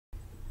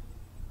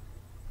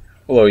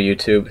Hello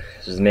YouTube,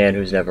 this is the man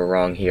who's never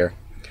wrong here.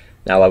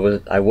 Now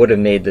I would have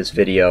made this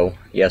video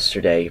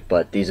yesterday,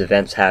 but these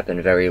events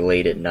happened very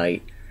late at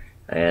night,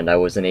 and I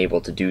wasn't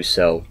able to do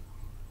so.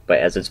 But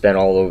as it's been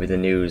all over the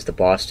news, the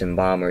Boston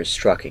bombers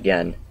struck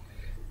again.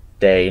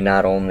 They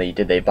not only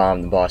did they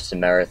bomb the Boston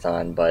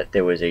Marathon, but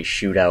there was a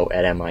shootout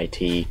at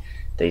MIT.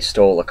 They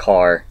stole a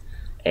car,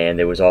 and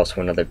there was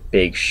also another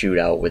big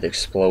shootout with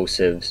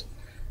explosives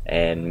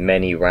and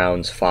many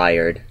rounds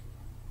fired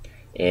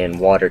in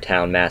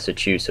Watertown,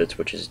 Massachusetts,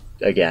 which is,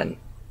 again,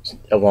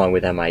 along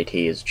with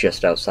MIT, is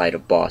just outside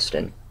of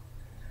Boston.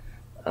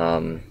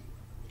 It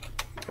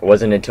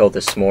wasn't until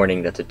this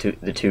morning that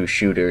the two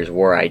shooters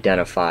were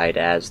identified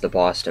as the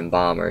Boston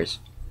bombers.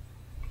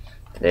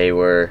 They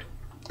are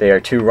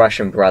two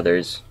Russian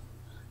brothers.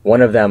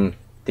 One of them,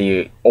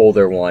 the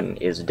older one,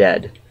 is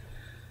dead.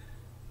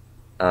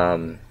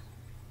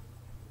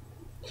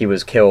 He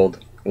was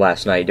killed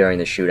last night during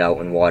the shootout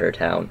in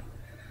Watertown.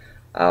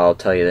 I'll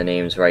tell you the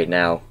names right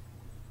now.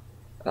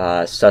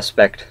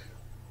 Suspect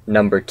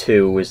number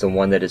 2 is the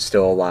one that is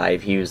still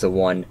alive. He was the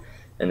one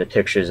in the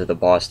pictures of the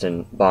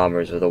Boston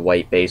bombers with a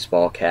white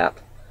baseball cap.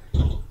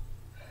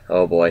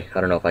 Oh boy, I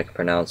don't know if I can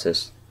pronounce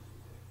this.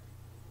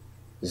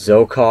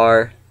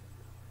 Dzhokhar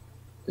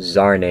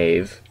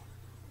Tsarnaev,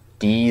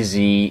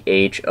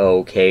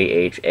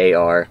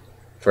 Dzhokhar,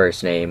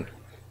 first name,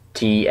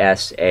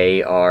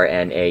 Tsarnaev,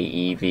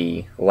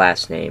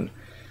 last name.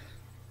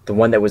 The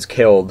one that was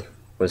killed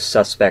was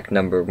suspect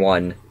number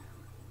 1.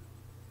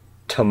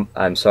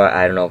 I'm sorry,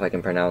 I don't know if I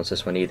can pronounce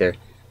this one either.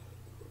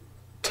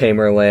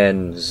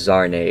 Tamerlan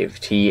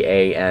Tsarnaev,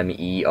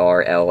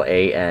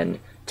 Tamerlan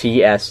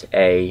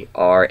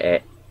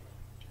Tsarnaev.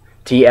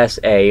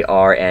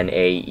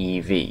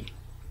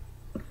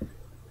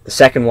 The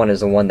second one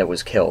is the one that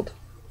was killed.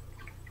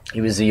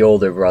 He was the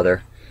older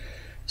brother.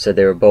 So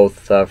they were both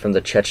from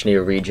the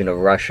Chechnya region of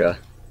Russia.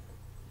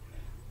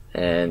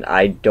 And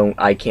I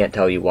can't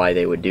tell you why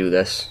they would do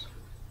this.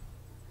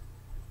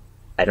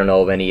 I don't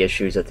know of any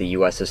issues that the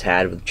U.S. has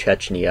had with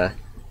Chechnya.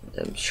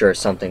 I'm sure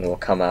something will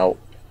come out.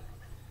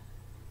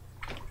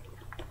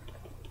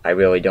 I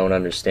really don't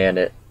understand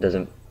it. It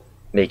doesn't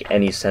make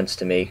any sense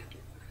to me.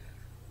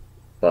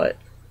 And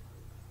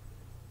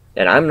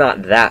I'm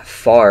not that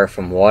far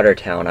from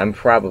Watertown. I'm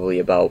probably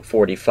about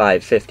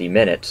 45-50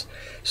 minutes.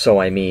 So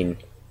I mean,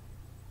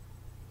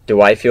 do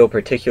I feel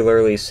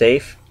particularly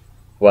safe?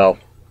 Well,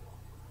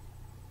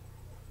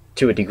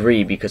 to a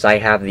degree, because I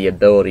have the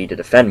ability to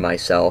defend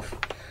myself.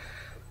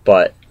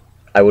 But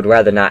I would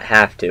rather not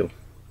have to.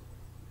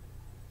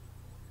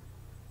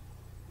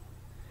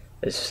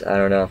 I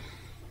don't know.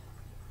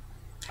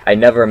 I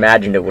never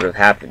imagined it would have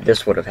happened.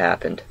 This would have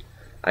happened.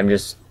 I'm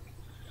just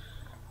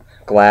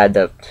glad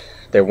that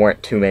there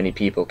weren't too many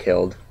people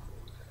killed.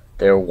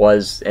 There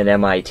was an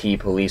MIT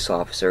police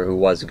officer who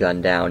was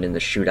gunned down in the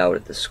shootout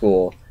at the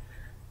school.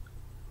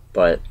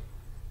 But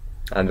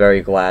I'm very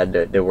glad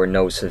that there were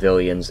no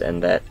civilians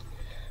and that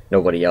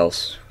nobody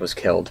else was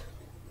killed.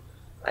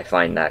 I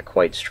find that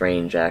quite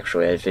strange,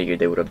 actually. I figured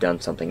they would have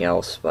done something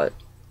else, but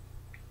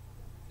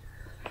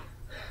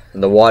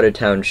in the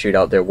Watertown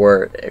shootout, there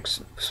were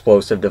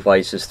explosive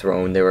devices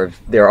thrown. There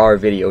are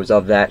videos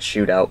of that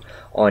shootout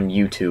on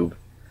YouTube.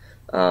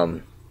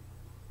 But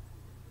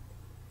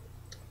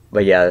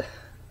yeah,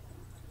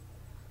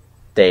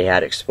 they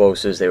had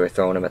explosives. They were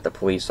throwing them at the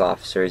police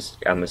officers.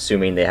 I'm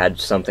assuming they had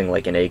something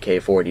like an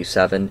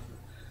AK-47.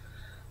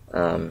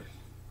 I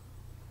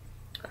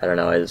don't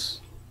know. As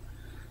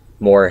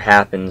more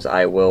happens,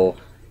 I will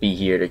be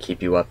here to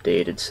keep you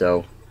updated,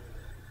 so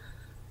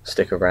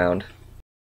stick around.